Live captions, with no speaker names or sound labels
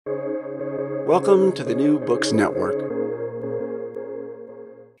Welcome to the New Books Network.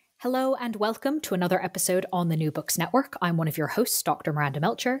 Hello and welcome to another episode on the New Books Network. I'm one of your hosts, Dr. Miranda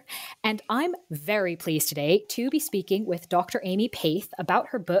Melcher, and I'm very pleased today to be speaking with Dr. Amy Paeth about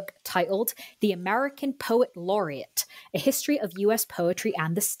her book titled The American Poet Laureate, A History of U.S. Poetry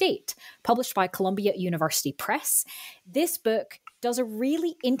and the State, published by Columbia University Press. This book does a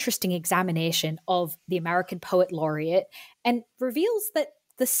really interesting examination of the American Poet Laureate and reveals that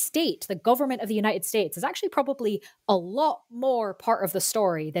the state, the government of the United States, is actually probably a lot more part of the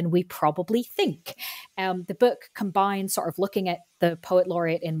story than we probably think. The book combines sort of looking at the poet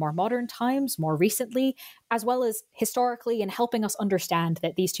laureate in more modern times, more recently, as well as historically, and helping us understand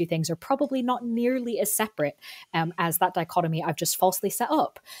that these two things are probably not nearly as separate as that dichotomy I've just falsely set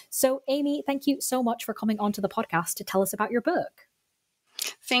up. So, Amy, thank you so much for coming onto the podcast to tell us about your book.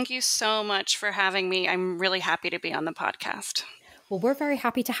 Thank you so much for having me. I'm really happy to be on the podcast. Well, we're very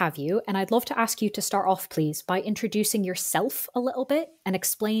happy to have you, and I'd love to ask you to start off, please, by introducing yourself a little bit and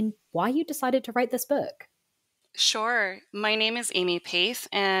explain why you decided to write this book. Sure. My name is Amy Paeth,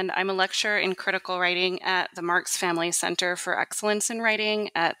 and I'm a lecturer in critical writing at the Marx Family Center for Excellence in Writing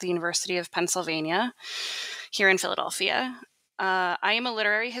at the University of Pennsylvania here in Philadelphia. I am a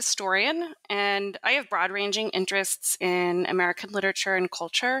literary historian, and I have broad-ranging interests in American literature and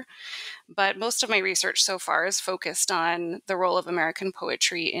culture, but most of my research so far is focused on the role of American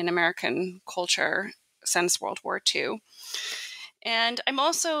poetry in American culture since World War II. And I'm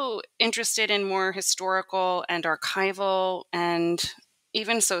also interested in more historical and archival and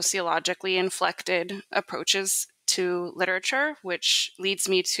even sociologically inflected approaches to literature, which leads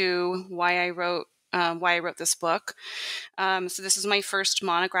me to why I wrote this book. So this is my first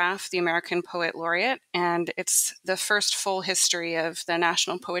monograph, The American Poet Laureate, and it's the first full history of the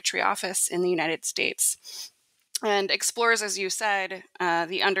National Poetry Office in the United States, and explores, as you said,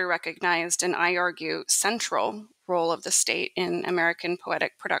 the underrecognized and, I argue, central role of the state in American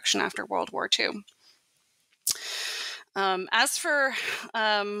poetic production after World War II. As for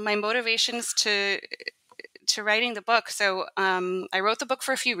my motivations to writing the book. So I wrote the book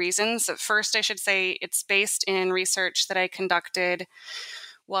for a few reasons. First, I should say it's based in research that I conducted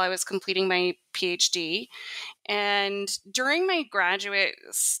while I was completing my PhD. And during my graduate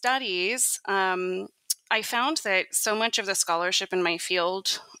studies, I found that so much of the scholarship in my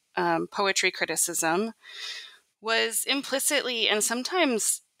field, poetry criticism, was implicitly and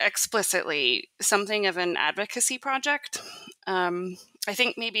sometimes explicitly something of an advocacy project. I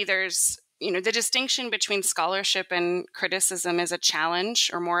think maybe there's the distinction between scholarship and criticism is a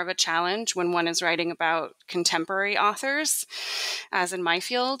challenge, or more of a challenge, when one is writing about contemporary authors. As in my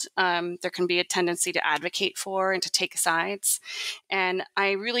field, there can be a tendency to advocate for and to take sides. And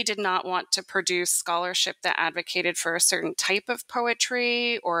I really did not want to produce scholarship that advocated for a certain type of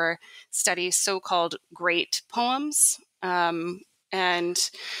poetry or study so-called great poems. And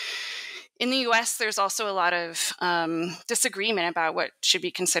in the U.S., there's also a lot of disagreement about what should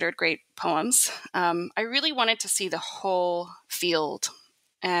be considered great poems. I really wanted to see the whole field.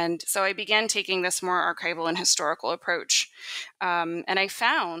 And so I began taking this more archival and historical approach. And I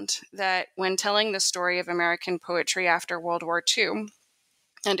found that when telling the story of American poetry after World War II,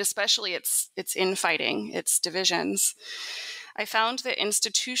 and especially its infighting, its divisions, I found that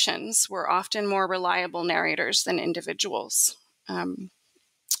institutions were often more reliable narrators than individuals.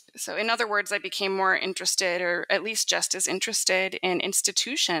 So in other words, I became more interested, or at least just as interested, in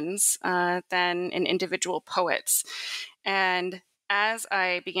institutions than in individual poets. And as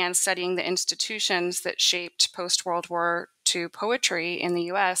I began studying the institutions that shaped post-World War II poetry in the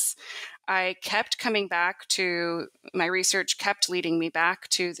U.S., I kept coming back to, my research kept leading me back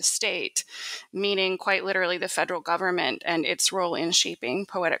to the state, meaning quite literally the federal government and its role in shaping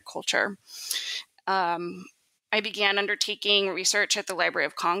poetic culture. I began undertaking research at the Library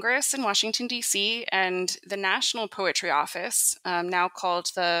of Congress in Washington, D.C., and the National Poetry Office, now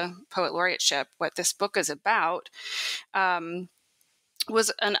called the Poet Laureateship, what this book is about, was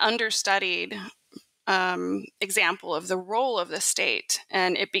an understudied example of the role of the state.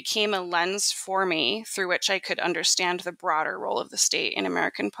 And it became a lens for me through which I could understand the broader role of the state in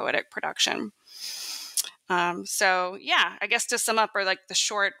American poetic production. So, yeah, I guess to sum up, or like the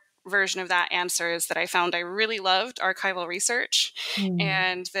short version of that answer is that I found I really loved archival research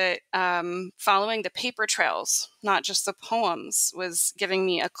and that following the paper trails, not just the poems, was giving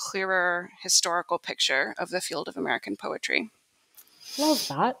me a clearer historical picture of the field of American poetry. Love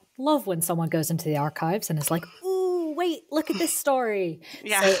that. Love when someone goes into the archives and is like, ooh, wait, look at this story.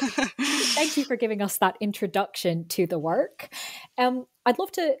 Yeah. So thank you for giving us that introduction to the work. I'd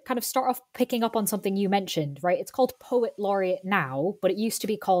love to kind of start off picking up on something you mentioned, right? It's called Poet Laureate now, but it used to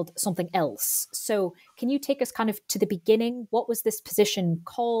be called something else. So can you take us kind of to the beginning? What was this position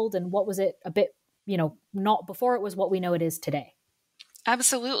called, and what was it a bit, not before it was what we know it is today?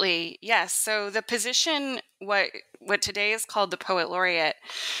 Absolutely. Yes. So the position, what today is called the Poet Laureate,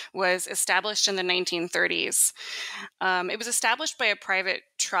 was established in the 1930s. It was established by a private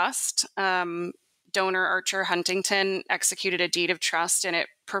trust. Donor Archer Huntington executed a deed of trust, and it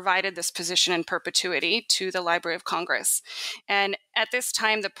provided this position in perpetuity to the Library of Congress. And at this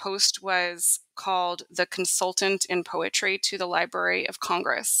time, the post was called the Consultant in Poetry to the Library of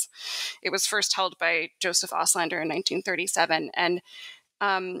Congress. It was first held by Joseph Auslander in 1937, and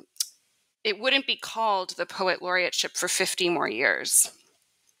it wouldn't be called the Poet Laureateship for 50 more years.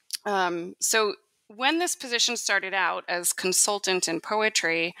 So when this position started out as consultant in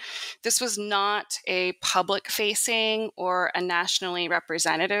poetry, this was not a public-facing or a nationally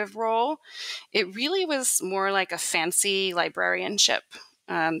representative role. It really was more like a fancy librarianship.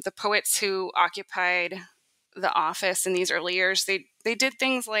 The poets who occupied the office in these early years, they did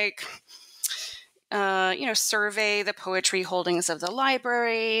things like survey the poetry holdings of the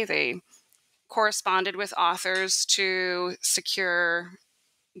library. They corresponded with authors to secure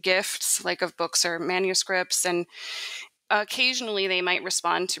gifts, like of books or manuscripts, and occasionally they might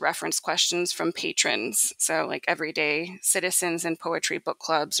respond to reference questions from patrons, so like everyday citizens in poetry book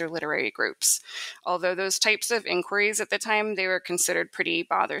clubs or literary groups. Although those types of inquiries at the time, they were considered pretty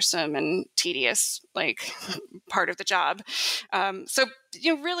bothersome and tedious, like part of the job. So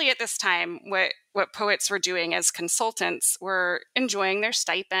really at this time, what poets were doing as consultants were enjoying their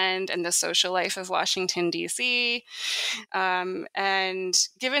stipend and the social life of Washington, D.C., and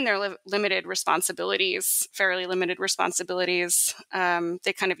given their limited responsibilities, fairly limited responsibilities,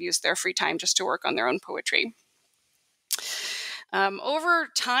 they kind of used their free time just to work on their own poetry. Over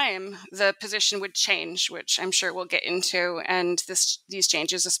time, the position would change, which I'm sure we'll get into, and these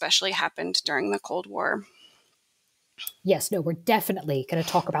changes especially happened during the Cold War. Yes, no, we're definitely going to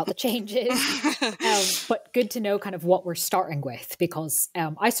talk about the changes, but good to know kind of what we're starting with, because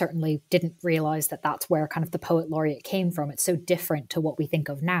I certainly didn't realize that that's where kind of the Poet Laureate came from. It's so different to what we think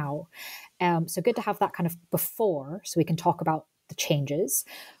of now. So good to have that kind of before, so we can talk about the changes.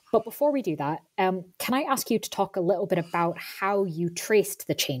 But before we do that, can I ask you to talk a little bit about how you traced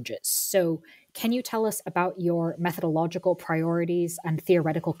the changes? So can you tell us about your methodological priorities and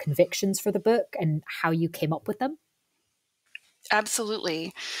theoretical convictions for the book and how you came up with them?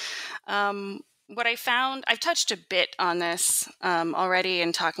 Absolutely. What I found, I've touched a bit on this already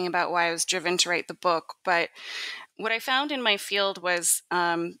in talking about why I was driven to write the book, but what I found in my field was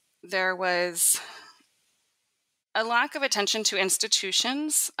there was a lack of attention to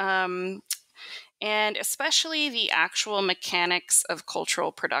institutions, and especially the actual mechanics of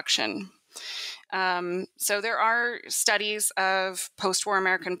cultural production. So there are studies of post-war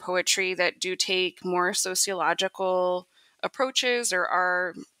American poetry that do take more sociological approaches or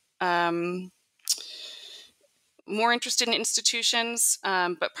are more interested in institutions,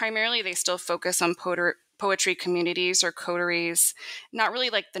 but primarily they still focus on poetry communities or coteries, not really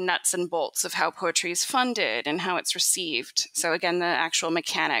like the nuts and bolts of how poetry is funded and how it's received. So again, the actual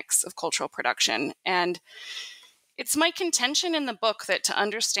mechanics of cultural production. And it's my contention in the book that to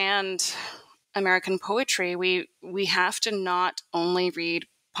understand American poetry, we have to not only read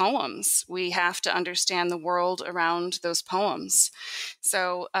poems, we have to understand the world around those poems.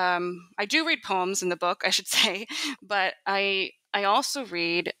 So I do read poems in the book, I should say, but I also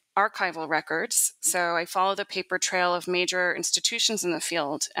read archival records. So I follow the paper trail of major institutions in the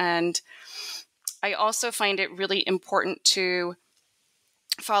field. And I also find it really important to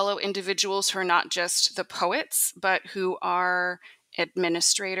follow individuals who are not just the poets, but who are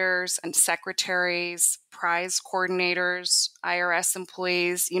administrators and secretaries, prize coordinators, IRS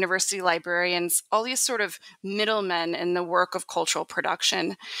employees, university librarians, all these sort of middlemen in the work of cultural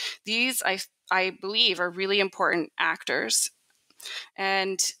production. These, I believe, are really important actors.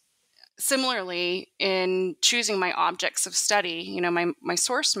 And similarly, in choosing my objects of study, my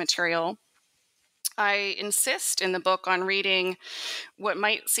source material, I insist in the book on reading what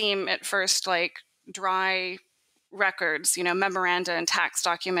might seem at first like dry records, memoranda and tax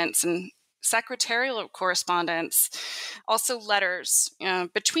documents and secretarial correspondence, also letters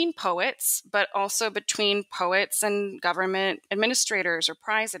between poets, but also between poets and government administrators or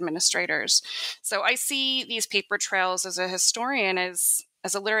prize administrators. So I see these paper trails as a historian, as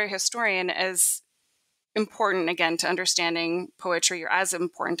a literary historian, as important, again, to understanding poetry, or as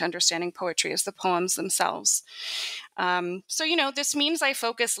important to understanding poetry as the poems themselves. So, this means I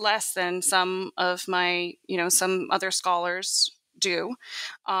focus less than some of my, some other scholars do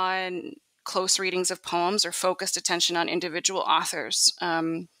on close readings of poems or focused attention on individual authors.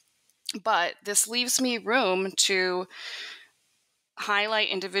 But this leaves me room to highlight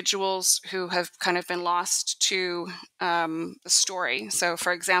individuals who have kind of been lost to the story. So,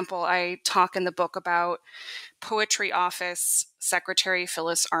 for example, I talk in the book about Poetry Office Secretary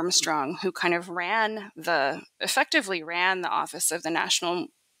Phyllis Armstrong, who kind of effectively ran the office of the National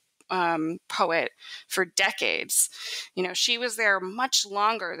poet for decades. She was there much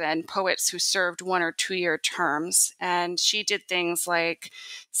longer than poets who served 1 or 2 year terms. And she did things like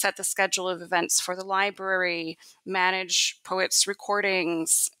set the schedule of events for the library, manage poets'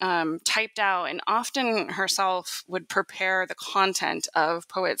 recordings, typed out, and often herself would prepare the content of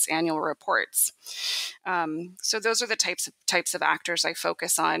poets' annual reports. So those are the types of actors I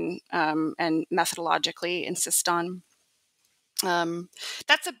focus on and methodologically insist on.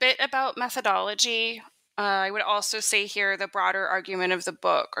 That's a bit about methodology. I would also say here the broader argument of the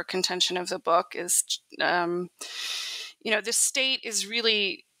book or contention of the book is, the state is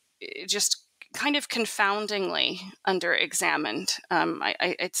really just kind of confoundingly underexamined.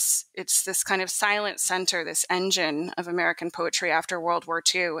 It's this kind of silent center, this engine of American poetry after World War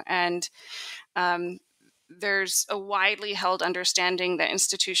II. And there's a widely held understanding that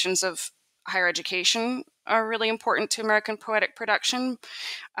institutions of higher education are really important to American poetic production,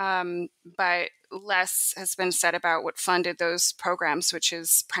 but less has been said about what funded those programs, which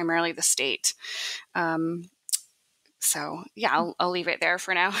is primarily the state. So yeah, I'll leave it there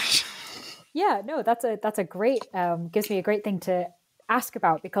for now. Yeah, no, that's a great, gives me a great thing to ask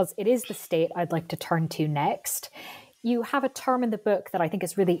about, because it is the state I'd like to turn to next. You have a term in the book that I think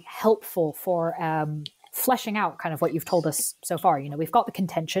is really helpful for fleshing out kind of what you've told us so far. We've got the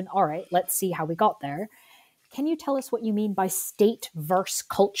contention. All right, let's see how we got there. Can you tell us what you mean by state versus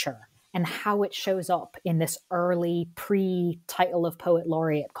culture and how it shows up in this early pre-title of Poet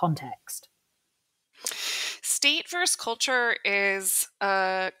Laureate context? State versus culture is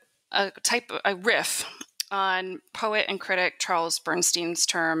a riff on poet and critic Charles Bernstein's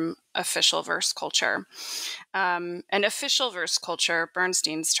term, official versus culture. And official versus culture,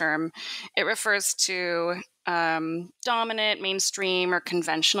 Bernstein's term, it refers to dominant, mainstream, or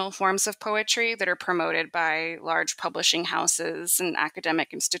conventional forms of poetry that are promoted by large publishing houses and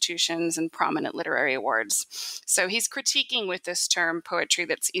academic institutions and prominent literary awards. So he's critiquing with this term poetry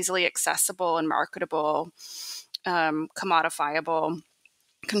that's easily accessible and marketable, commodifiable,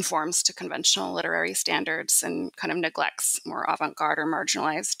 conforms to conventional literary standards, and kind of neglects more avant-garde or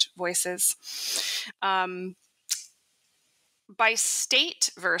marginalized voices. By state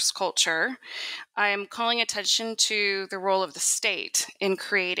versus culture, I am calling attention to the role of the state in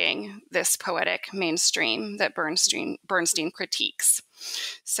creating this poetic mainstream that Bernstein critiques.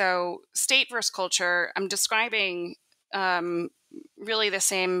 So state versus culture, I'm describing really the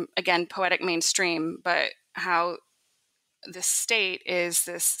same, again, poetic mainstream, but how the state is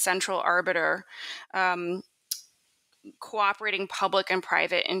this central arbiter cooperating public and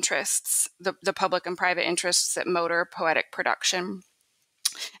private interests, the public and private interests that motor poetic production,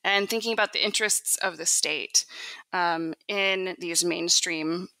 and thinking about the interests of the state in these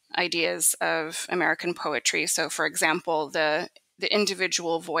mainstream ideas of American poetry. So, for example, the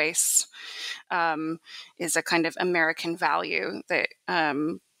individual voice is a kind of American value that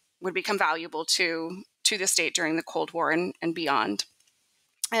would become valuable to the state during the Cold War and beyond.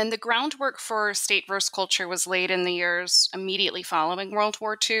 And the groundwork for state versus culture was laid in the years immediately following World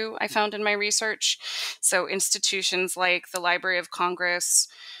War II, I found in my research. So institutions like the Library of Congress,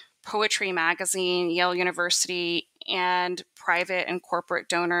 Poetry Magazine, Yale University, and private and corporate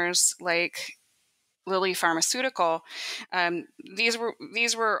donors like Lilly Pharmaceutical, these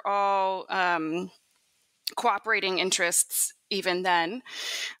were all cooperating interests even then.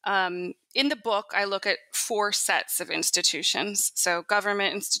 In the book, I look at 4 sets of institutions. So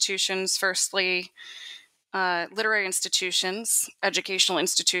government institutions, firstly, literary institutions, educational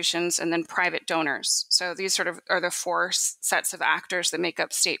institutions, and then private donors. So these sort of are the 4 sets of actors that make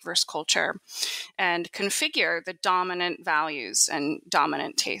up state versus culture and configure the dominant values and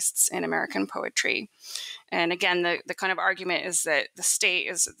dominant tastes in American poetry. And again, the kind of argument is that the state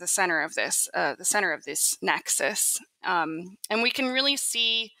is the center of this nexus. And we can really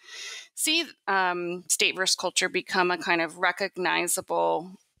see state versus culture become a kind of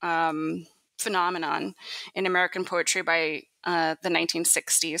recognizable phenomenon in American poetry by the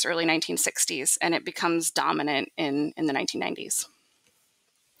 1960s, early 1960s, and it becomes dominant in the 1990s.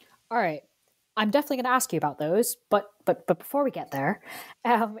 All right. I'm definitely going to ask you about those, but before we get there,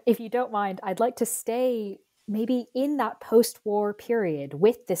 if you don't mind, I'd like to stay maybe in that post-war period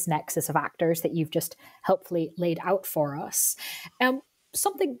with this nexus of actors that you've just helpfully laid out for us,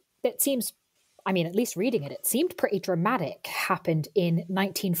 something that seems, I mean, at least reading it, it seemed pretty dramatic happened in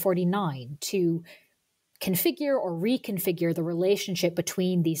 1949 to configure or reconfigure the relationship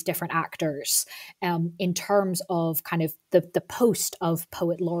between these different actors in terms of kind of the post of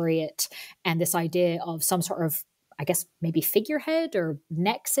poet laureate and this idea of some sort of, I guess, maybe figurehead or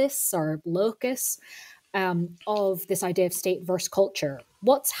nexus or locus of this idea of state versus culture.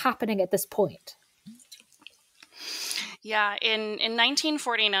 What's happening at this point? Yeah, in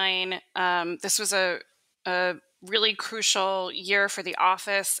 1949, this was a really crucial year for the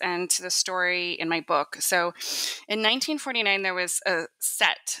office and to the story in my book. So in 1949, there was a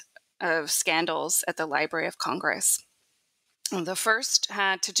set of scandals at the Library of Congress. The first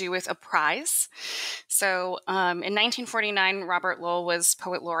had to do with a prize. So in 1949, Robert Lowell was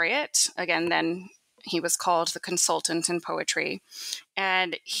Poet Laureate. Again, then he was called the consultant in poetry.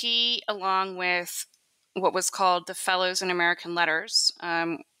 And he, along with what was called the Fellows in American Letters,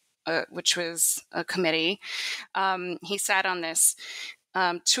 which was a committee, he sat on this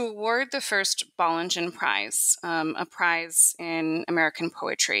to award the first Bollingen Prize, a prize in American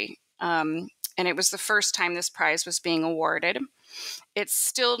poetry. And it was the first time this prize was being awarded. It's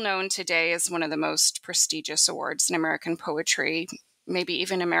still known today as one of the most prestigious awards in American poetry, maybe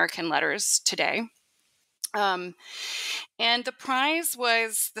even American letters today. And the prize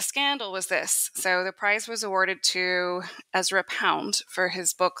was, the scandal was this. So the prize was awarded to Ezra Pound for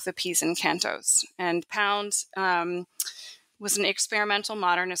his book, The Peas and Cantos. And Pound was an experimental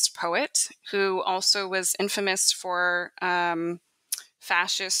modernist poet who also was infamous for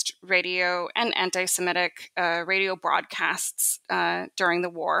fascist radio and anti-Semitic radio broadcasts during the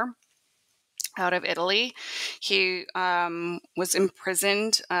war out of Italy. He was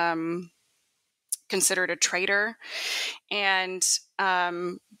imprisoned, considered a traitor. And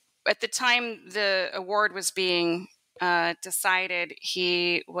at the time the award was being decided,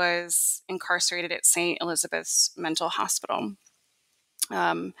 he was incarcerated at St. Elizabeth's Mental Hospital.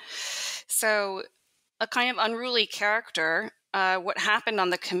 So a kind of unruly character. What happened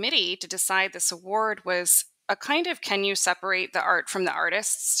on the committee to decide this award was a kind of can you separate the art from the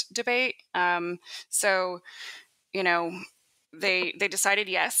artists debate. So, you know, they decided,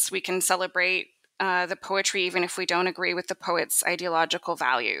 yes, we can celebrate the poetry even if we don't agree with the poet's ideological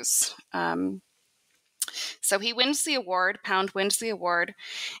values. So he wins the award, Pound wins the award,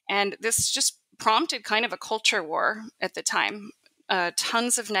 and this just prompted kind of a culture war at the time.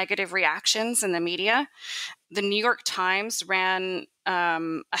 Tons of negative reactions in the media. The New York Times ran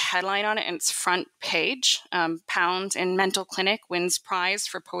a headline on it in its front page. Pound in mental clinic wins prize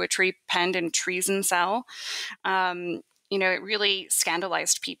for poetry penned in treason cell. It really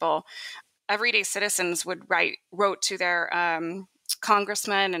scandalized people. Everyday citizens wrote to their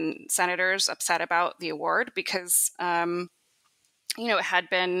congressmen and senators upset about the award because, it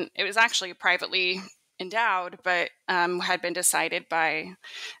was actually privately endowed, but had been decided by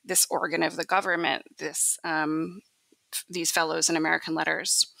this organ of the government, these fellows in American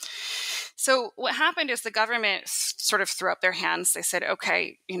letters. So what happened is the government sort of threw up their hands. They said,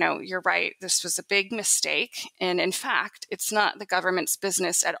 okay, you're right. This was a big mistake. And in fact, it's not the government's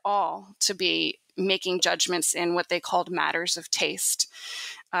business at all to be making judgments in what they called matters of taste.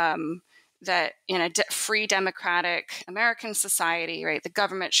 That in a free democratic American society, right, the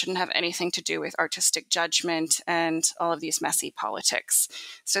government shouldn't have anything to do with artistic judgment and all of these messy politics.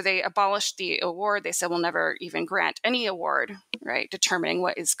 So they abolished the award. They said we'll never even grant any award, right, determining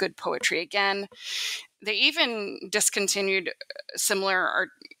what is good poetry again. They even discontinued similar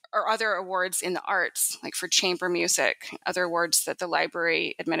or other awards in the arts, like for chamber music, other awards that the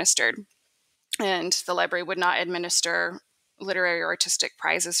library administered. And the library would not administer literary or artistic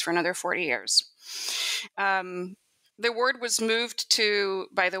prizes for another 40 years. The award was moved to,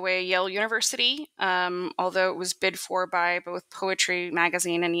 by the way, Yale University, although it was bid for by both Poetry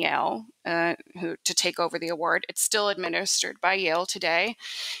Magazine and Yale to take over the award. It's still administered by Yale today.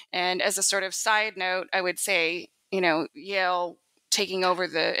 And as a sort of side note, I would say, Yale taking over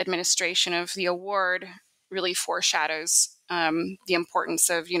the administration of the award really foreshadows the importance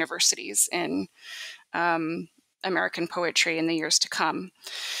of universities in American poetry in the years to come.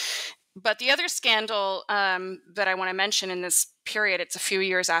 But the other scandal that I want to mention in this period, it's a few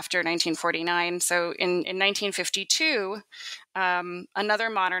years after 1949. So in 1952, another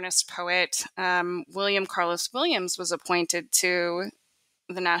modernist poet, William Carlos Williams, was appointed to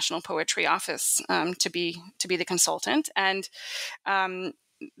the National Poetry Office to be the consultant. And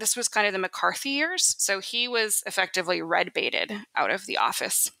this was kind of the McCarthy years. So he was effectively red-baited out of the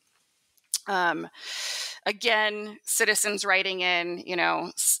office. Um, Again, citizens writing in,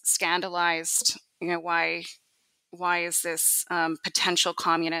 scandalized, why is this potential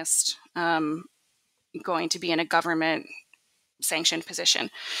communist going to be in a government sanctioned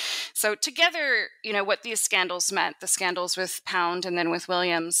position? So together, what these scandals meant, the scandals with Pound and then with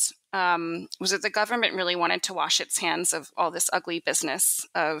Williams, was that the government really wanted to wash its hands of all this ugly business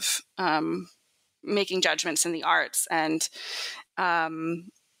of making judgments in the arts. And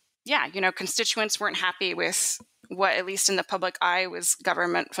constituents weren't happy with what, at least in the public eye, was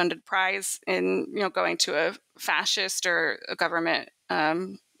government-funded prize in, going to a fascist or a government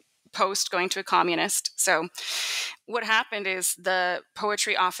post going to a communist. So what happened is the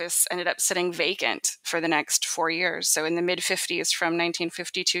poetry office ended up sitting vacant for the next 4 years. So in the mid-50s, from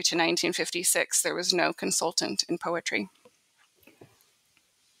 1952 to 1956, there was no consultant in poetry.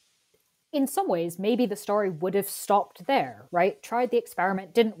 In some ways, maybe the story would have stopped there, right? Tried the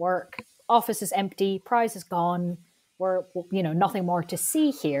experiment, didn't work, office is empty, prize is gone, we're, nothing more to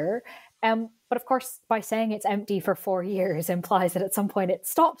see here. But of course, by saying it's empty for 4 years implies that at some point it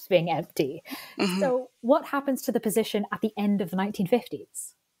stops being empty. Mm-hmm. So what happens to the position at the end of the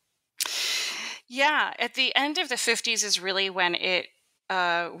 1950s? Yeah, at the end of the 50s is really when it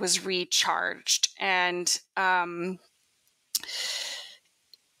was recharged. And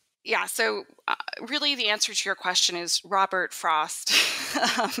so really the answer to your question is Robert Frost.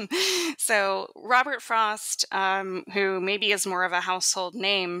 So Robert Frost, who maybe is more of a household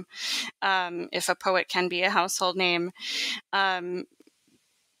name, if a poet can be a household name,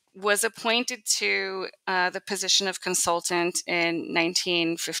 was appointed to the position of consultant in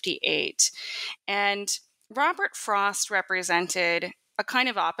 1958. And Robert Frost represented a kind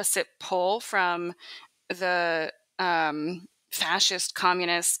of opposite pole from the fascist,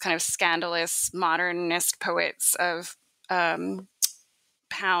 communist, kind of scandalous, modernist poets of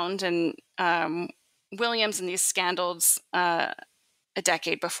Pound and Williams and these scandals a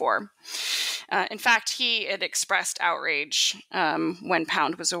decade before. In fact, he had expressed outrage when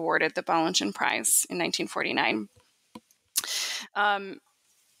Pound was awarded the Bollingen Prize in 1949.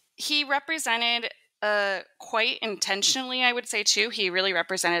 He represented quite intentionally, I would say, too. He really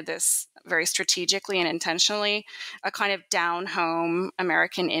represented this very strategically and intentionally, a kind of down-home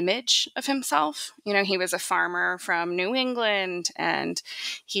American image of himself. He was a farmer from New England, and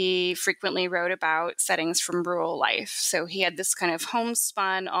he frequently wrote about settings from rural life. So he had this kind of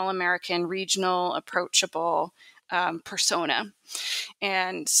homespun, all-American, regional, approachable persona.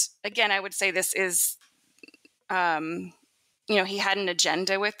 And again, I would say this is, he had an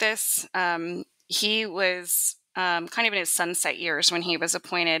agenda with this. He was kind of in his sunset years when he was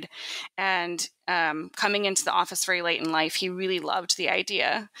appointed, and coming into the office very late in life, he really loved the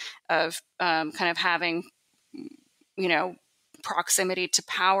idea of kind of having, proximity to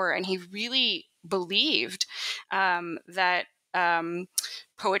power. And he really believed that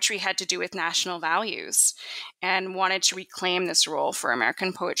poetry had to do with national values and wanted to reclaim this role for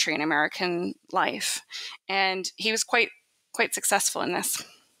American poetry and American life. And he was quite successful in this.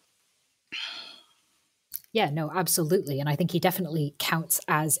 Yeah, no, absolutely. And I think he definitely counts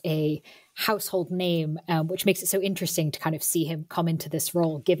as a household name, which makes it so interesting to kind of see him come into this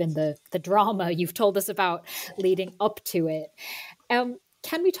role, given the drama you've told us about leading up to it.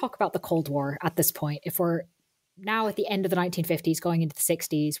 Can we talk about the Cold War at this point? If we're now at the end of the 1950s, going into the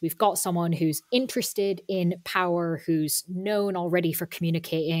 60s, we've got someone who's interested in power, who's known already for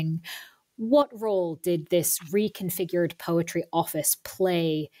communicating. What role did this reconfigured poetry office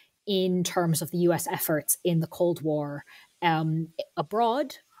play in terms of the US efforts in the Cold War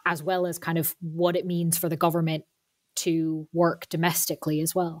abroad, as well as kind of what it means for the government to work domestically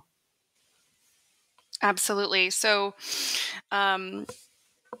as well? Absolutely. So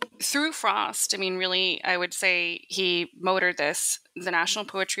through Frost, really, I would say he motored this. The National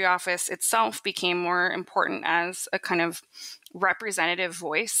Poetry Office itself became more important as a kind of representative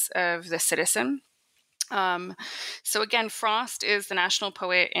voice of the citizen. So again, Frost is the national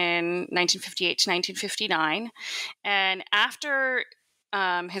poet in 1958 to 1959. And after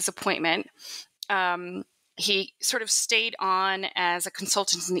his appointment, he sort of stayed on as a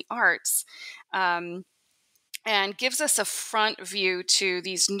consultant in the arts, and gives us a front view to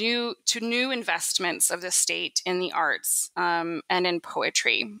these new investments of the state in the arts and in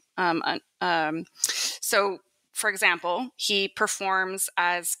poetry. So, for example, he performs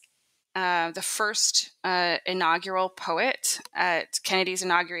as the first inaugural poet at Kennedy's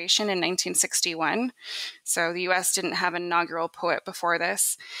inauguration in 1961. So the U.S. didn't have an inaugural poet before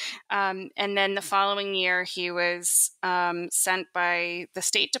this. And then the following year, he was sent by the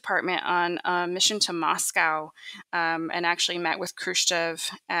State Department on a mission to Moscow and actually met with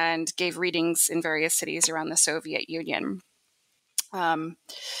Khrushchev and gave readings in various cities around the Soviet Union.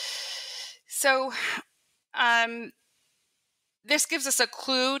 This gives us a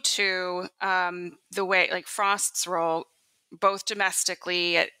clue to the way, like Frost's role, both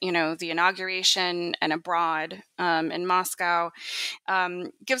domestically at the inauguration and abroad in Moscow,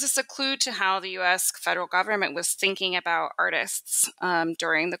 gives us a clue to how the U.S. federal government was thinking about artists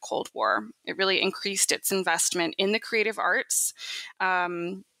during the Cold War. It really increased its investment in the creative arts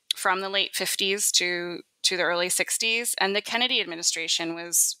from the late 50s to the early 60s, and the Kennedy administration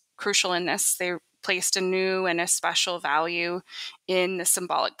was crucial in this. They placed a new and a special value in the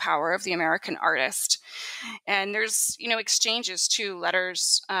symbolic power of the American artist. And there's, exchanges too,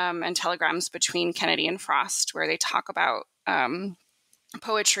 letters and telegrams between Kennedy and Frost, where they talk about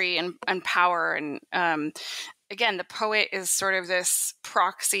poetry and power. And again, the poet is sort of this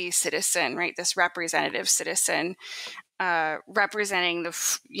proxy citizen, right? This representative citizen representing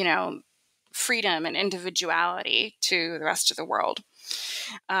the, freedom and individuality to the rest of the world.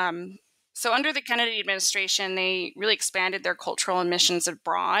 So under the Kennedy administration, they really expanded their cultural missions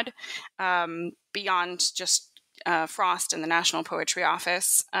abroad beyond just Frost and the National Poetry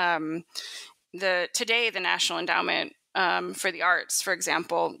Office. Today, the National Endowment for the Arts, for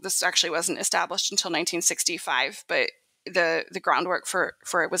example, this actually wasn't established until 1965, but the groundwork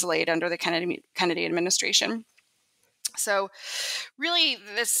for it was laid under the Kennedy administration. So really,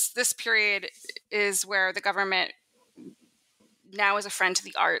 this period is where the government now is a friend to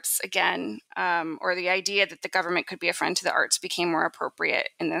the arts again, or the idea that the government could be a friend to the arts became more appropriate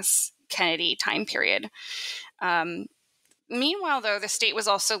in this Kennedy time period. Meanwhile, though, the state was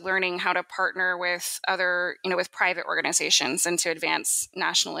also learning how to partner with other, with private organizations and to advance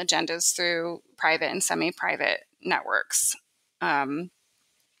national agendas through private and semi-private networks.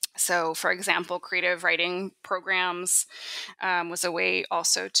 So, for example, creative writing programs was a way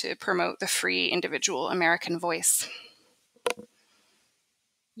also to promote the free individual American voice.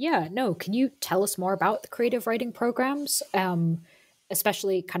 Yeah, no. Can you tell us more about the creative writing programs,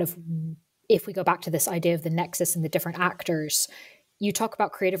 especially kind of if we go back to this idea of the nexus and the different actors? You talk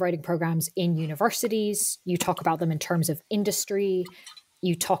about creative writing programs in universities. You talk about them in terms of industry.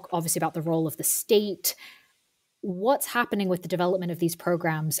 You talk obviously about the role of the state. What's happening with the development of these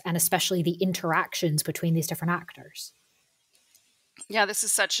programs and especially the interactions between these different actors? Yeah, this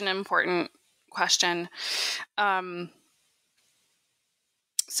is such an important question.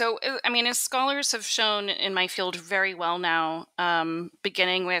 So, as scholars have shown in my field very well now,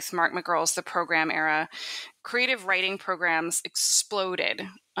 beginning with Mark McGurl's The Program Era, creative writing programs exploded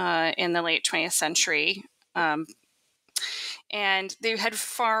in the late 20th century. And they had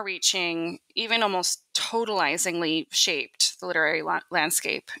far-reaching, even almost totalizingly shaped the literary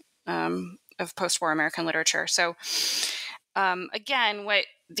landscape of post-war American literature. So, again, what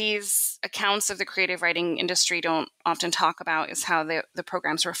these accounts of the creative writing industry don't often talk about is how the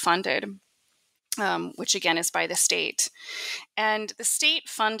programs were funded, which again is by the state. And the state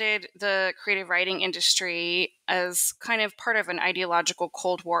funded the creative writing industry as kind of part of an ideological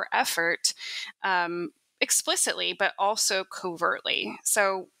Cold War effort, explicitly, but also covertly.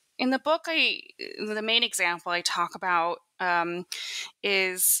 So in the book, the main example I talk about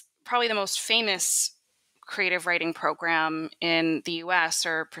is probably the most famous creative writing program in the U.S.,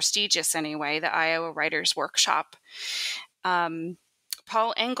 or prestigious anyway, the Iowa Writers Workshop.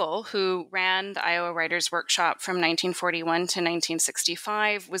 Paul Engel, who ran the Iowa Writers Workshop from 1941 to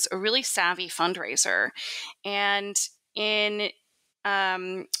 1965, was a really savvy fundraiser. And in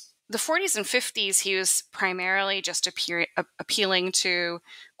the 40s and 50s, he was primarily just appealing to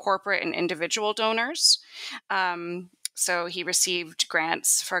corporate and individual donors. So he received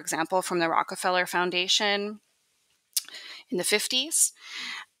grants, for example, from the Rockefeller Foundation in the 50s.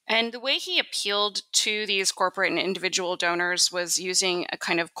 And the way he appealed to these corporate and individual donors was using a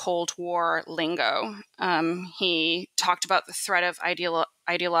kind of Cold War lingo. He talked about the threat of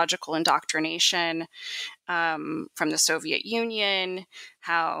ideological indoctrination from the Soviet Union,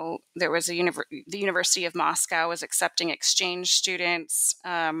 how there was the University of Moscow was accepting exchange students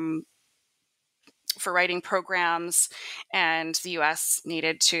for writing programs, and the U.S.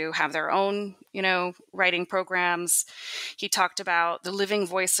 needed to have their own, writing programs. He talked about the living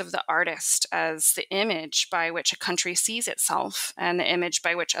voice of the artist as the image by which a country sees itself and the image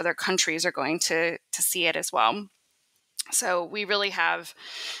by which other countries are going to see it as well. So we really have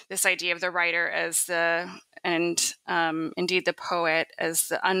this idea of the writer as indeed the poet as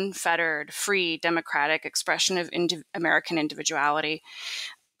the unfettered, free, democratic expression of American individuality,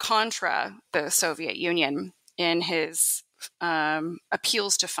 contra the Soviet Union in his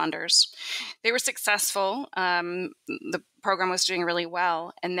appeals to funders. They were successful. The program was doing really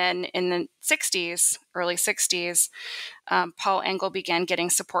well. And then in the 60s, early 60s, Paul Engel began getting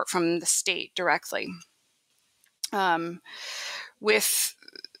support from the state directly. With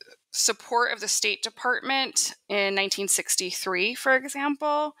support of the State Department in 1963, for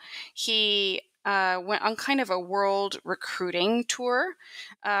example, he went on kind of a world recruiting tour,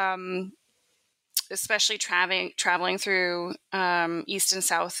 especially traveling through East and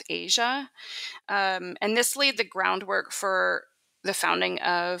South Asia. And this laid the groundwork for the founding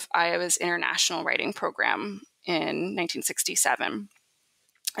of Iowa's International Writing Program in 1967.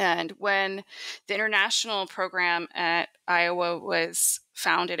 And when the international program at Iowa was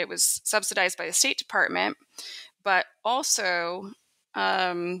founded, it was subsidized by the State Department, but also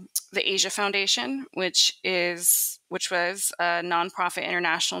the Asia Foundation, which was a nonprofit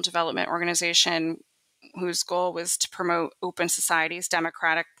international development organization whose goal was to promote open societies,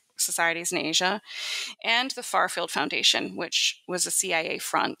 democratic societies in Asia, and the Farfield Foundation, which was a CIA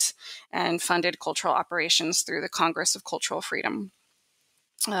front and funded cultural operations through the Congress of Cultural Freedom.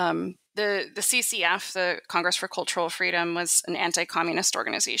 The CCF, the Congress for Cultural Freedom, was an anti-communist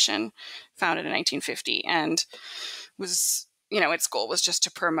organization founded in 1950, and was, its goal was just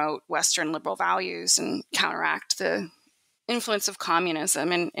to promote Western liberal values and counteract the influence of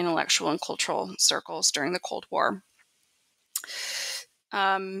communism in intellectual and cultural circles during the Cold War.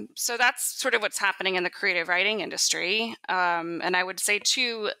 So that's sort of what's happening in the creative writing industry. And I would say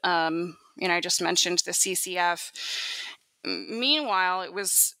too, I just mentioned the CCF. Meanwhile, it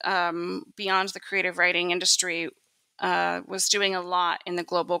was beyond the creative writing industry, was doing a lot in the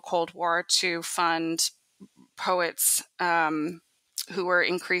global Cold War to fund poets who were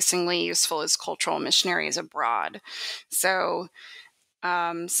increasingly useful as cultural missionaries abroad. So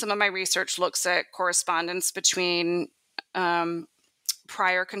some of my research looks at correspondence between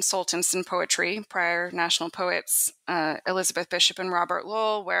prior consultants in poetry, prior national poets, Elizabeth Bishop and Robert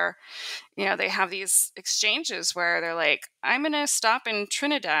Lowell, where, they have these exchanges where they're like, I'm going to stop in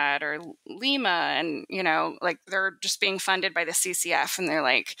Trinidad or Lima, and, they're just being funded by the CCF. And they're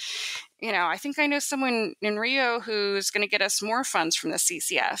like, I think I know someone in Rio who's going to get us more funds from the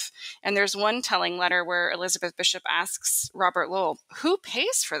CCF. And there's one telling letter where Elizabeth Bishop asks Robert Lowell, who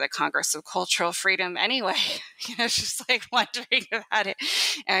pays for the Congress of Cultural Freedom anyway? Just like wondering about it.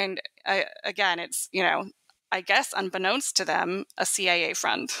 And again, it's, I guess unbeknownst to them, a CIA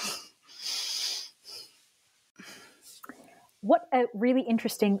front. What a really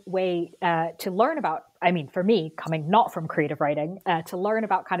interesting way to learn about, for me, coming not from creative writing, to learn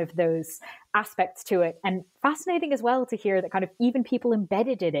about kind of those aspects to it. And fascinating as well to hear that kind of even people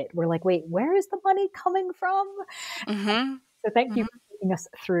embedded in it were like, wait, where is the money coming from? Mm-hmm. So thank you for taking us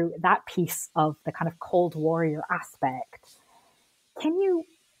through that piece of the kind of Cold Warrior aspect. Can you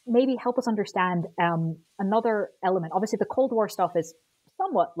maybe help us understand another element? Obviously, the Cold War stuff is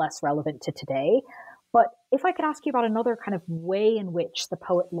somewhat less relevant to today. But if I could ask you about another kind of way in which the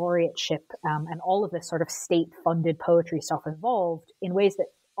poet laureateship and all of this sort of state-funded poetry stuff evolved in ways that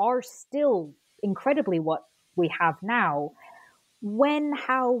are still incredibly what we have now, when,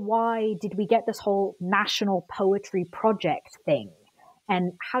 how, why did we get this whole National Poetry Project thing?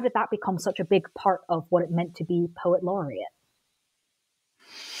 And how did that become such a big part of what it meant to be poet laureate?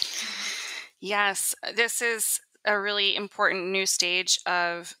 Yes, this is a really important new stage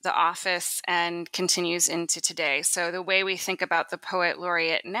of the office and continues into today. So the way we think about the poet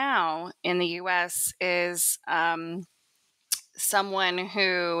laureate now in the U.S. is someone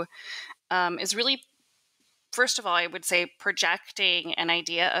who is really, first of all, I would say projecting an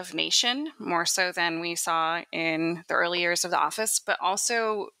idea of nation more so than we saw in the early years of the office, but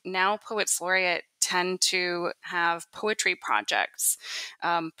also now poets laureate tend to have poetry projects,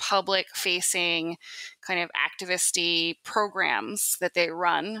 public-facing kind of activist-y programs that they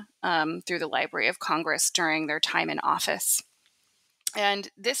run through the Library of Congress during their time in office. And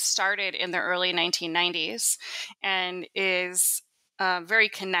this started in the early 1990s and is very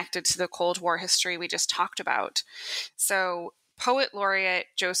connected to the Cold War history we just talked about. So Poet Laureate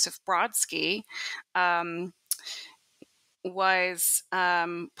Joseph Brodsky was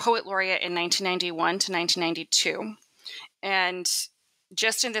Poet Laureate in 1991 to 1992. And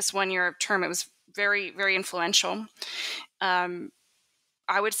just in this 1 year term, it was very, very influential. I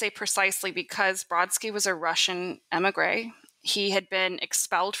would say precisely because Brodsky was a Russian emigre He had been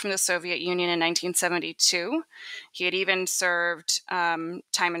expelled from the Soviet Union in 1972. He had even served time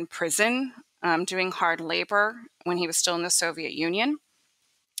in prison, doing hard labor when he was still in the Soviet Union.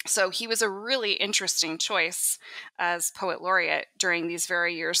 So he was a really interesting choice as poet laureate during these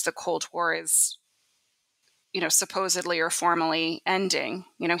very years the Cold War is, supposedly or formally ending.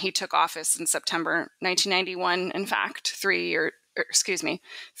 He took office in September 1991, in fact, 3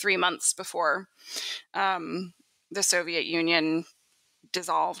 months before the Soviet Union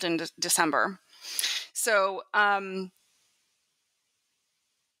dissolved in December. So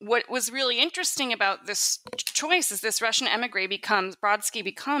what was really interesting about this choice is this Russian emigre Brodsky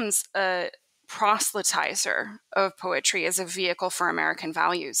becomes a proselytizer of poetry as a vehicle for American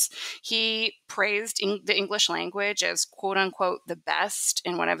values. He praised the English language as quote unquote the best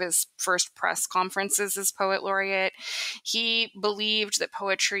in one of his first press conferences as poet laureate. He believed that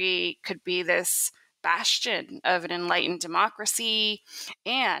poetry could be this bastion of an enlightened democracy.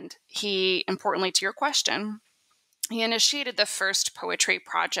 And he, importantly to your question, he initiated the first poetry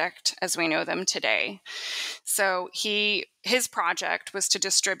project as we know them today. So his project was to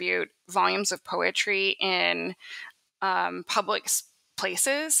distribute volumes of poetry in public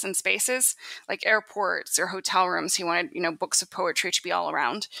places and spaces like airports or hotel rooms. He wanted, books of poetry to be all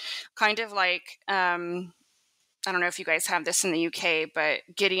around, kind of like I don't know if you guys have this in the UK, but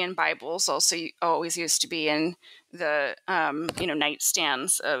Gideon Bibles also always used to be in the,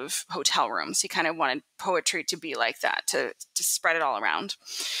 nightstands of hotel rooms. He kind of wanted poetry to be like that, to spread it all around.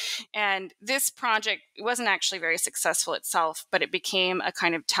 And this project wasn't actually very successful itself, but it became a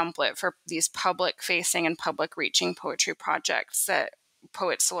kind of template for these public-facing and public-reaching poetry projects that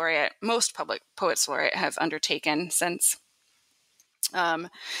most public poets laureate have undertaken since.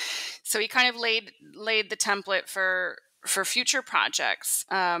 So he kind of laid the template for future projects.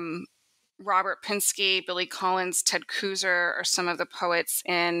 Robert Pinsky, Billy Collins, Ted Kooser are some of the poets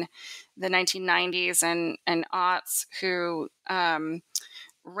in the 1990s and aughts who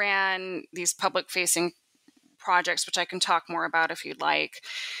ran these public-facing projects, which I can talk more about if you'd like.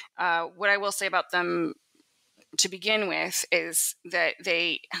 What I will say about them to begin with is that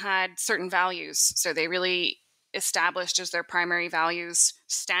they had certain values. So they really established as their primary values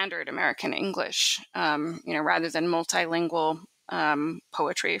standard American English, rather than multilingual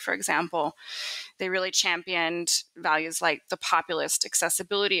poetry, for example. They really championed values like the populist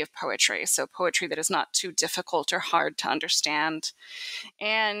accessibility of poetry, so poetry that is not too difficult or hard to understand,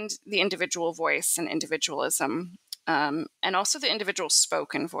 and the individual voice and individualism. And also the individual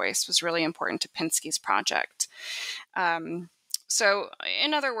spoken voice was really important to Pinsky's project. So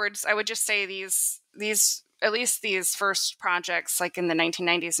in other words, I would just say these at least these first projects, like in the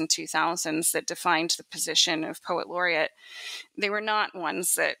 1990s and 2000s, that defined the position of poet laureate, they were not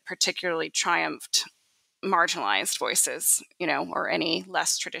ones that particularly triumphed marginalized voices, or any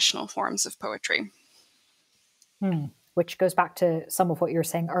less traditional forms of poetry. Which goes back to some of what you were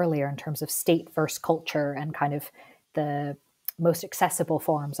saying earlier in terms of state versus culture and kind of the most accessible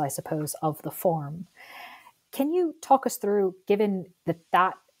forms, I suppose, of the form. Can you talk us through, given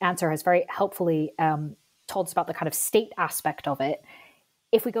that answer has very helpfully told us about the kind of state aspect of it,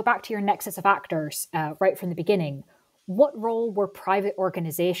 if we go back to your nexus of actors right from the beginning, what role were private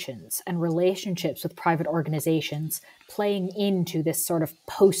organizations and relationships with private organizations playing into this sort of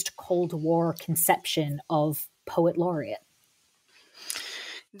post-Cold War conception of poet laureate?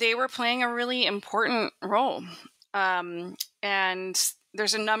 They were playing a really important role. And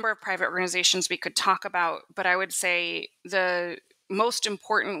there's a number of private organizations we could talk about, but I would say the most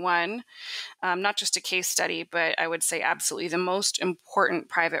important one, not just a case study, but I would say absolutely the most important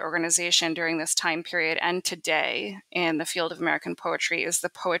private organization during this time period and today in the field of American poetry is the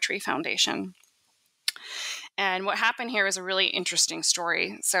Poetry Foundation. And what happened here is a really interesting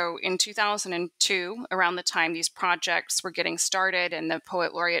story. So in 2002, around the time these projects were getting started and the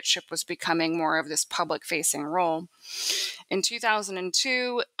poet laureateship was becoming more of this public-facing role, in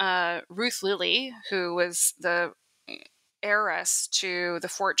 2002, Ruth Lilly, who was the heiress to the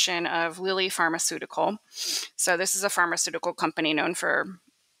fortune of Lilly Pharmaceutical. So this is a pharmaceutical company known for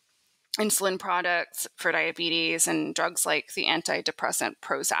insulin products for diabetes and drugs like the antidepressant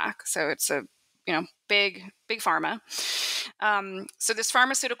Prozac. So it's a big pharma. So this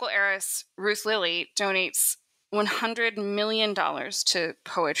pharmaceutical heiress, Ruth Lilly, donates $100 million to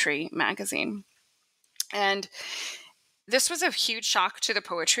Poetry magazine. And this was a huge shock to the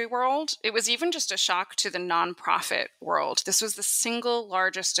poetry world. It was even just a shock to the nonprofit world. This was the single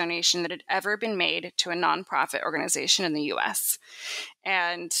largest donation that had ever been made to a nonprofit organization in the US.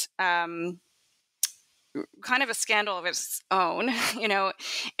 And kind of a scandal of its own.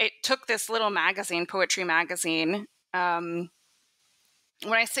 It took this little magazine, Poetry magazine, when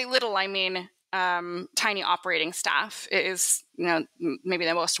I say little, I mean tiny operating staff. It is, maybe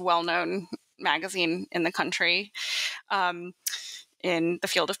the most well-known magazine in the country in the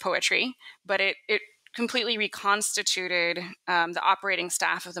field of poetry, but it completely reconstituted the operating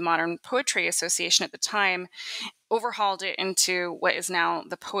staff of the Modern Poetry Association at the time, overhauled it into what is now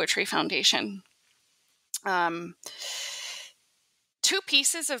the Poetry Foundation. Two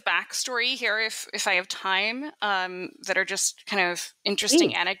pieces of backstory here, if I have time, that are just kind of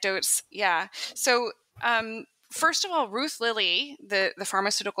interesting anecdotes. Yeah. So, first of all, Ruth Lilly, the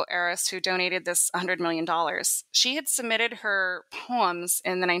pharmaceutical heiress who donated this $100 million, she had submitted her poems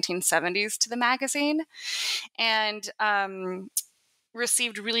in the 1970s to the magazine and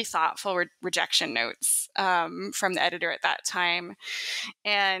received really thoughtful rejection notes from the editor at that time.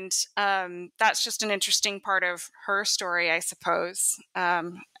 And that's just an interesting part of her story, I suppose.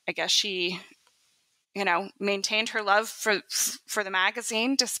 I guess she, maintained her love for the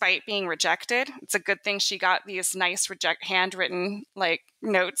magazine despite being rejected. It's a good thing she got these nice handwritten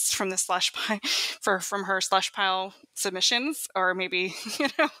notes from the slush pile from her slush pile submissions, or maybe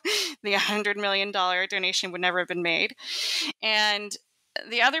the $100 million donation would never have been made. And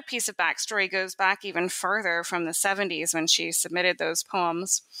the other piece of backstory goes back even further, from the 70s when she submitted those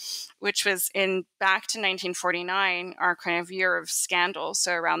poems, which was back to 1949, our kind of year of scandal.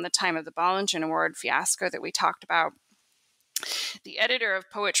 So around the time of the Bollingen Award fiasco that we talked about. The editor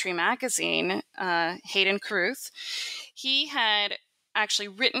of Poetry magazine, Hayden Carruth, he had actually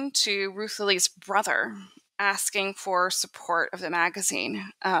written to Ruth Lilly's brother asking for support of the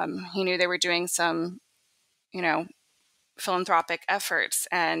magazine. He knew they were doing some, philanthropic efforts,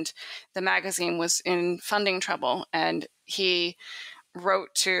 and the magazine was in funding trouble. And he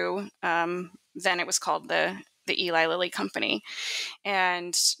wrote to, then it was called the Eli Lilly Company,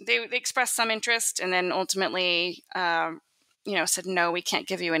 and they expressed some interest, and then ultimately, said, no, we can't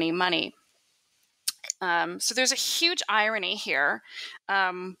give you any money. So there's a huge irony here,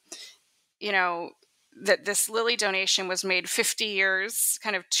 that this Lilly donation was made 50 years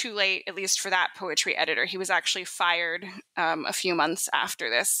kind of too late, at least for that poetry editor. He was actually fired a few months after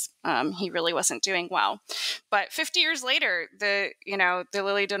this. He really wasn't doing well. But 50 years later, the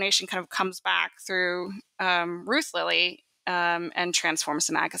Lilly donation kind of comes back through Ruth Lilly and transforms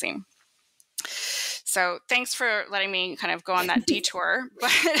the magazine. So thanks for letting me kind of go on that detour.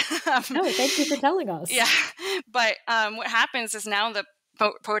 But no, thank you for telling us. Yeah, but what happens is now the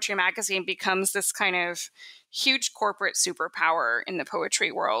Poetry magazine becomes this kind of huge corporate superpower in the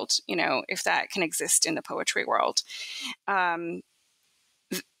poetry world, if that can exist in the poetry world. Everyone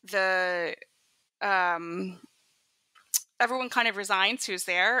kind of resigns who's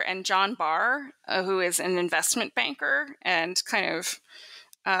there, and John Barr, who is an investment banker and kind of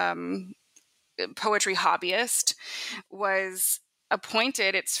poetry hobbyist, was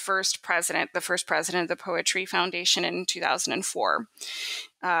appointed its first president of the Poetry Foundation in 2004.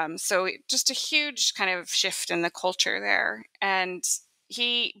 So just a huge kind of shift in the culture there. And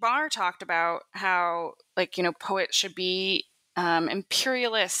Barr talked about how, poets should be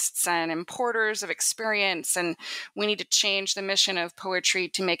imperialists and importers of experience, and we need to change the mission of poetry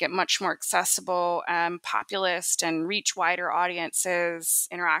to make it much more accessible and populist and reach wider audiences,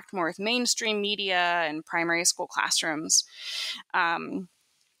 interact more with mainstream media and primary school classrooms. And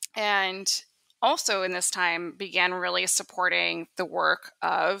also in this time began really supporting the work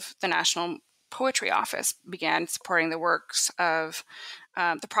of the National Poetry Office, began supporting the works of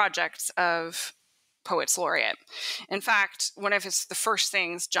the projects of Poets Laureate. In fact, one of the first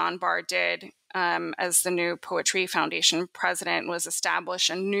things John Barr did as the new Poetry Foundation president was establish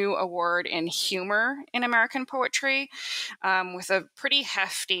a new award in humor in American poetry with a pretty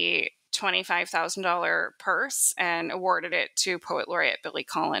hefty $25,000 purse, and awarded it to Poet Laureate Billy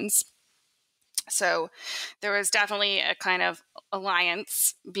Collins. So there was definitely a kind of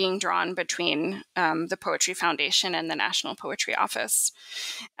alliance being drawn between the Poetry Foundation and the National Poetry Office.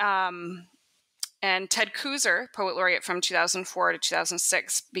 And Ted Kooser, Poet Laureate from 2004 to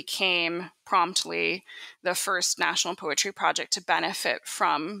 2006, became promptly the first national poetry project to benefit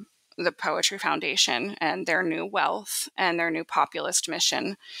from the Poetry Foundation and their new wealth and their new populist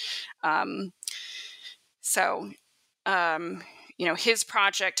mission. His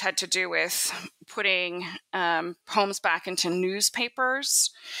project had to do with putting poems back into newspapers.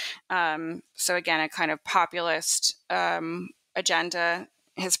 So again, a kind of populist agenda.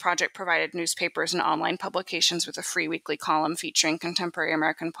 His project provided newspapers and online publications with a free weekly column featuring contemporary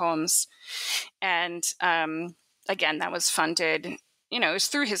American poems. And again, that was funded, it was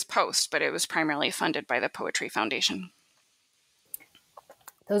through his post, but it was primarily funded by the Poetry Foundation.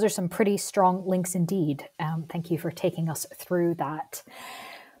 Those are some pretty strong links indeed. Thank you for taking us through that.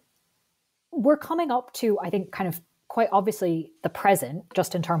 We're coming up to, I think, kind of quite obviously the present,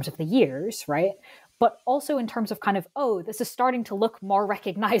 just in terms of the years, right? But also in terms of kind of, oh, this is starting to look more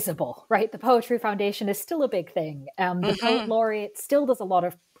recognizable, right? The Poetry Foundation is still a big thing. The Poet Laureate still does a lot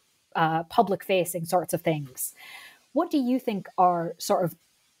of public-facing sorts of things. What do you think are sort of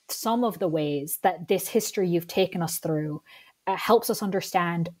some of the ways that this history you've taken us through helps us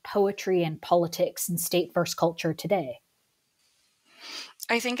understand poetry and politics and state versus culture today?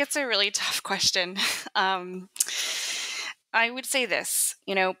 I think it's a really tough question. I would say this,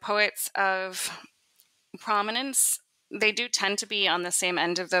 poets of prominence, they do tend to be on the same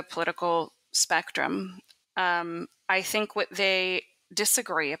end of the political spectrum. I think what they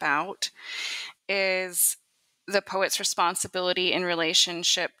disagree about is the poet's responsibility in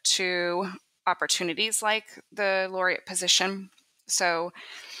relationship to opportunities like the laureate position. So,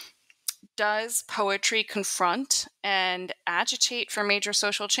 does poetry confront and agitate for major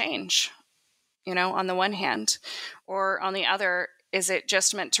social change, on the one hand? Or on the other, is it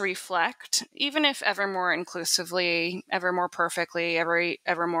just meant to reflect, even if ever more inclusively, ever more perfectly,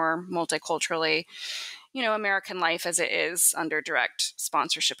 ever more multiculturally, American life as it is under direct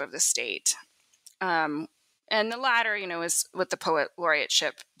sponsorship of the state? And the latter, is what the Poet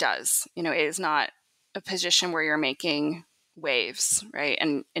Laureateship does. It is not a position where you're making waves, right?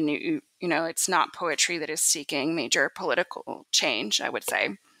 And it's not poetry that is seeking major political change, I would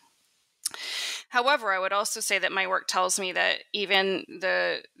say. However, I would also say that my work tells me that even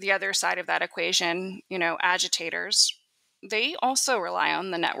the other side of that equation, agitators, they also rely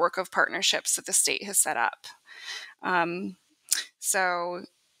on the network of partnerships that the state has set up. So,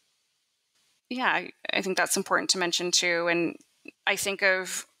 yeah, I think that's important to mention too. And I think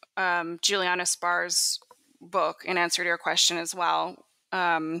of Juliana Sparr's book in answer to your question as well.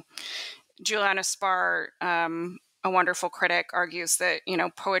 Juliana Sparr, a wonderful critic, argues that,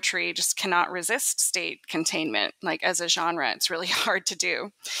 poetry just cannot resist state containment. Like as a genre, it's really hard to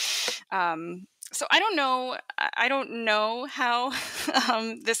do. So I don't know how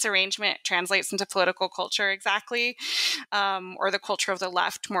this arrangement translates into political culture exactly, or the culture of the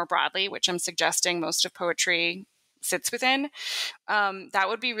left more broadly, which I'm suggesting most of poetry sits within. That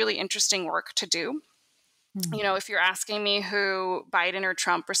would be really interesting work to do. If you're asking me who Biden or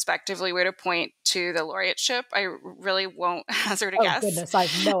Trump respectively would appoint to the laureateship, I really won't hazard a guess. Oh goodness, I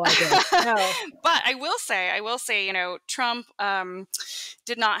have no idea. No. But I will say, Trump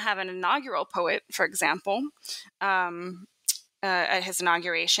did not have an inaugural poet, for example, at his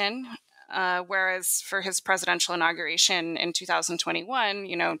inauguration. Whereas for his presidential inauguration in 2021,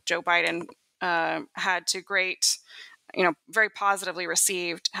 Joe Biden had to very positively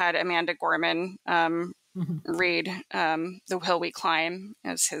received, had Amanda Gorman read The Hill We Climb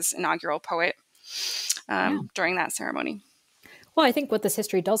as his inaugural poet during that ceremony. Well, I think what this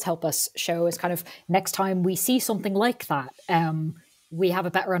history does help us show is kind of next time we see something like that, we have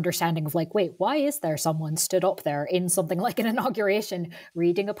a better understanding of like, wait, why is there someone stood up there in something like an inauguration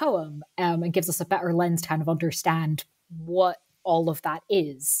reading a poem? It gives us a better lens to kind of understand what all of that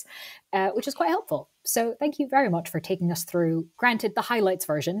is, which is quite helpful. So thank you very much for taking us through, granted, the highlights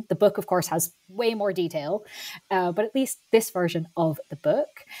version. The book, of course, has way more detail, but at least this version of the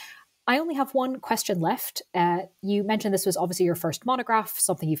book. I only have one question left. You mentioned this was obviously your first monograph,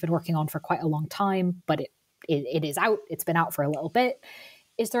 something you've been working on for quite a long time, but it is out. It's been out for a little bit.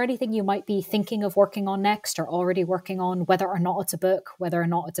 Is there anything you might be thinking of working on next or already working on, whether or not it's a book, whether or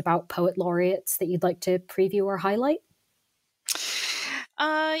not it's about poet laureates that you'd like to preview or highlight?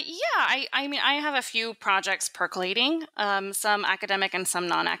 I mean, I have a few projects percolating, some academic and some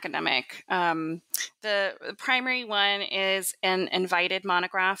non-academic. The primary one is an invited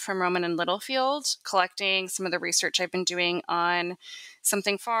monograph from Rowman and Littlefield, collecting some of the research I've been doing on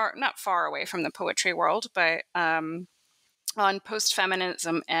something not far away from the poetry world, but on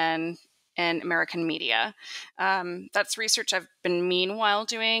post-feminism and American media. That's research I've been meanwhile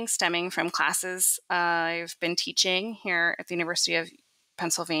doing, stemming from classes I've been teaching here at the University of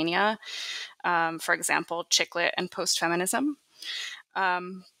Pennsylvania, for example, chick lit and post-feminism.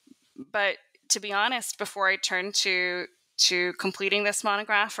 But to be honest, before I turn to completing this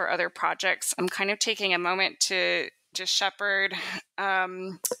monograph or other projects, I'm kind of taking a moment to just shepherd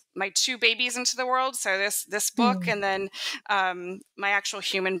my two babies into the world. So this book, and then my actual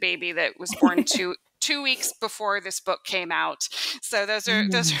human baby that was born 2 weeks before this book came out. So those are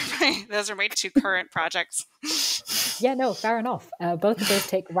my two current projects. Yeah, no, fair enough. Both of those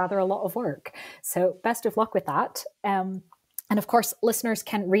take rather a lot of work. So best of luck with that. And of course, listeners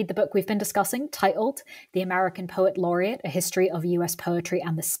can read the book we've been discussing, titled The American Poet Laureate, A History of U.S. Poetry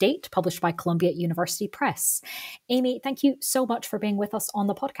and the State, published by Columbia University Press. Amy, thank you so much for being with us on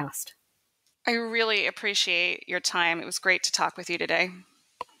the podcast. I really appreciate your time. It was great to talk with you today.